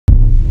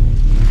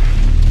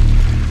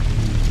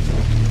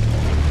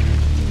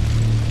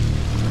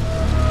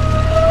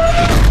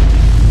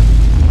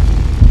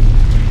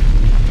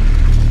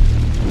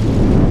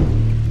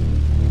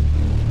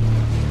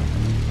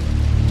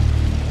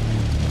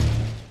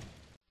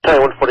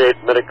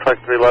148, medic truck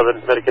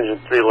 311, medic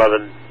engine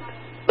 311,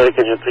 medic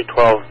engine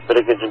 312,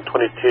 medic engine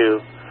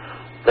 22,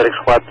 medic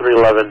squad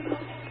 311,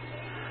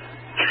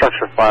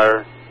 structure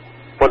fire,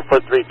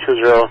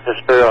 14320,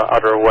 Hesperia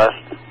Outer West,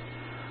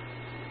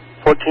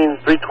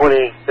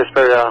 14320,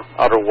 Hesperia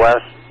Outer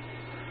West,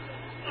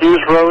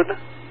 Hughes Road,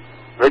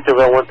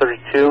 Victorville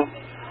 132,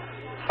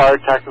 fire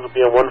tactics will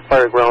be on 1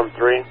 fire ground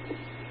 3,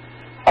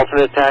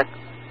 alternate attack,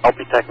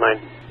 LP TAC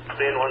 9.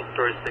 Seeing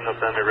one-story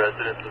single-family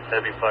residence with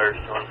heavy fire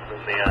showing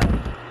from the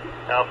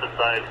alpha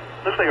side.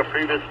 Looks like a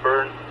previous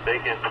burn,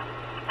 vacant.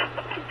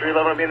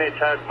 311 being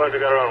attack, but we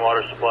got our own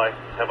water supply.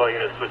 Have all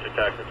units switch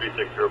attack to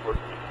 360 report.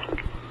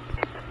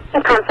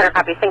 Center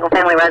copy,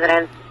 single-family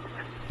residence.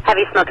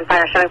 Heavy smoke and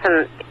fire showing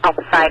from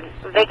alpha side,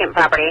 vacant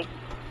property.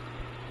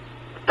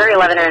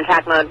 311 are in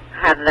attack mode,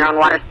 have their own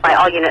water supply.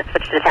 All units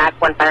switch to attack,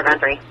 1 fire ground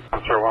 3.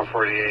 Officer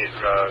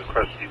 148,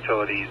 request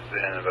utilities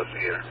and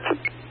investigator.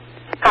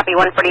 Copy,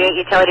 148,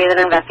 utilities and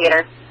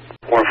investigator.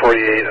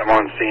 148, I'm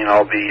on scene.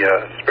 I'll be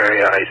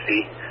Hesperia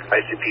IC.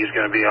 ICP is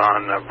going to be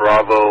on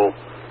Bravo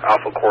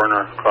Alpha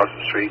Corner across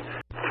the street.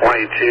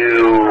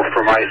 22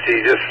 from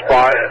IC, just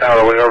spot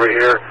out of the way over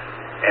here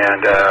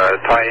and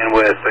tie in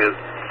with the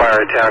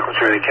fire attack,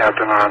 which is the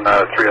captain on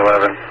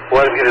 311.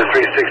 Let him get his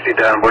 360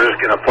 done. We're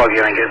just going to plug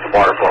in and get the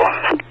water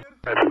flowing.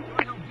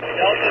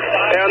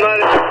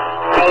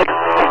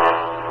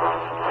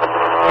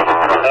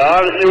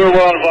 Obviously, we're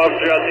well involved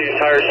throughout the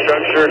entire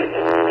structure.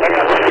 I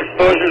got some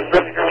exposures.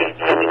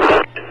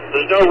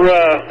 There's no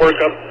work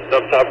up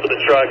top of the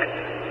truck.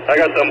 I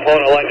got them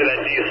pulling a line to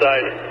that D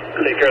side to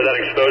take care of that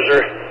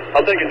exposure.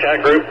 I'll take attack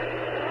group.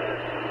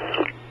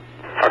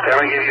 Okay,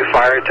 I'm going to give you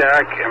fire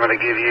attack. I'm going to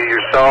give you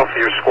yourself,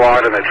 your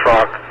squad, and the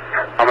truck.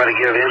 I'm going to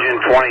give engine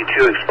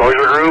 22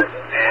 exposure group,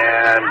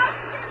 and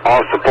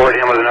I'll support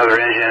him with another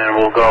engine, and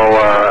we'll go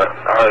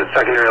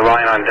secondary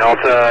line on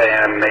Delta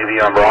and maybe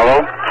on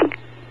Bravo.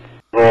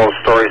 Little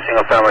story,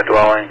 single-family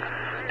dwelling.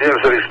 Due to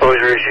some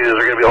exposure issues,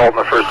 we're going to be holding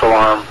the first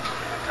alarm.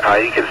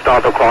 You can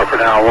stop the clock for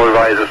now. We'll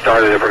advise it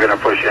started if we're going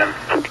to push in.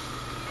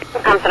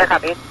 Center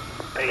copy.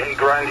 Hey,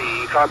 Grundy,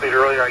 you copied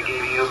earlier. I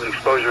gave you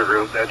exposure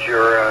group. That's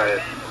your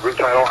route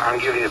title. I'm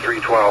giving you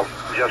 312.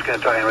 I'm just going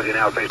to tie in with you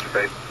now,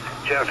 face-to-face.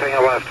 Jeff, hang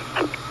on left.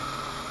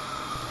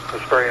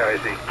 Hesperia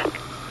IC.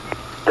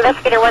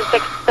 Investigator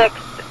 166,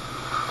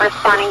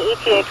 responding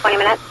ETA 20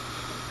 minutes.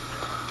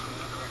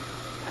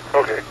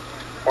 Okay.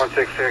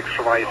 166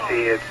 from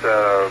IC. It's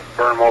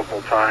burned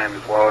multiple times,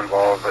 well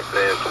involved, but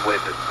there's some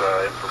witness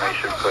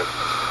information, but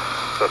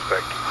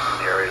suspect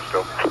in the area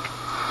still.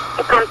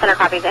 Center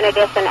copies. In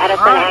addition,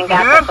 Edison and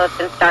gas have both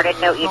been started.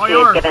 No ETA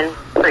is given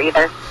for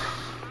either.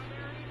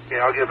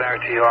 Yeah, I'll get back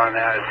to you on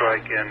that so I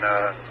can,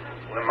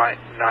 we might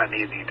not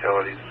need the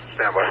utilities.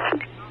 Stand by.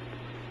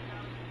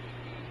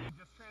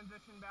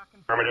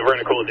 We're going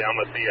to cool it down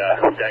with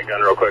the deck gun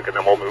real quick, and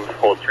then we'll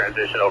hold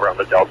transition over on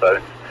the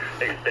Delta,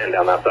 extend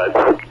down that side.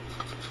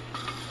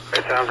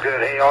 That sounds good.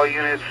 Hey, all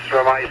units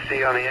from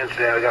IC on the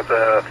incident, we got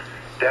the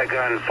deck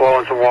gun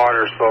flowing some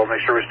water, so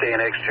make sure we stay in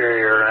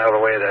exterior and out of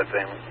the way of that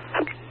thing.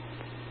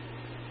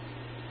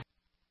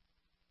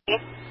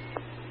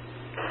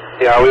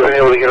 Yeah, we've been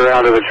able to get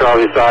around to the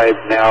Charlie side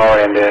now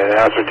and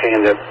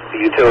ascertain that the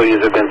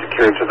utilities have been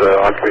secured to the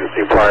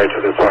occupancy prior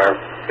to this fire.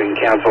 We can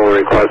cancel the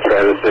request for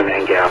Edison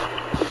and gas.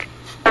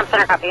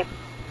 Center copy.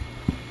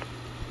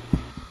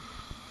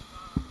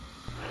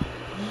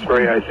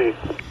 Hesperia IC.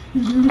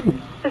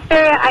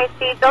 Hesperia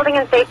IC, Building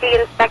and Safety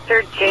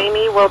Inspector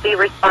Jamie will be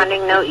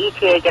responding. No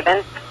ETA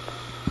given.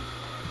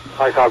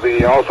 Hi,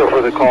 copy. Also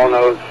for the call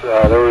notes,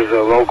 there was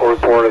a local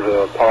report of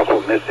a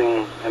possible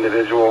missing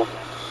individual.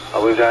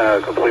 We've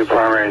done a complete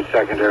primary and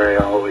secondary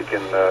on what we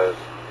can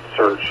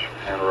search,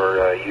 and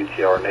we're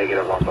UTR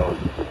negative on both.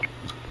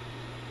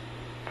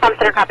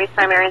 Center copies,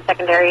 primary and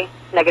secondary,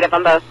 negative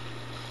on both.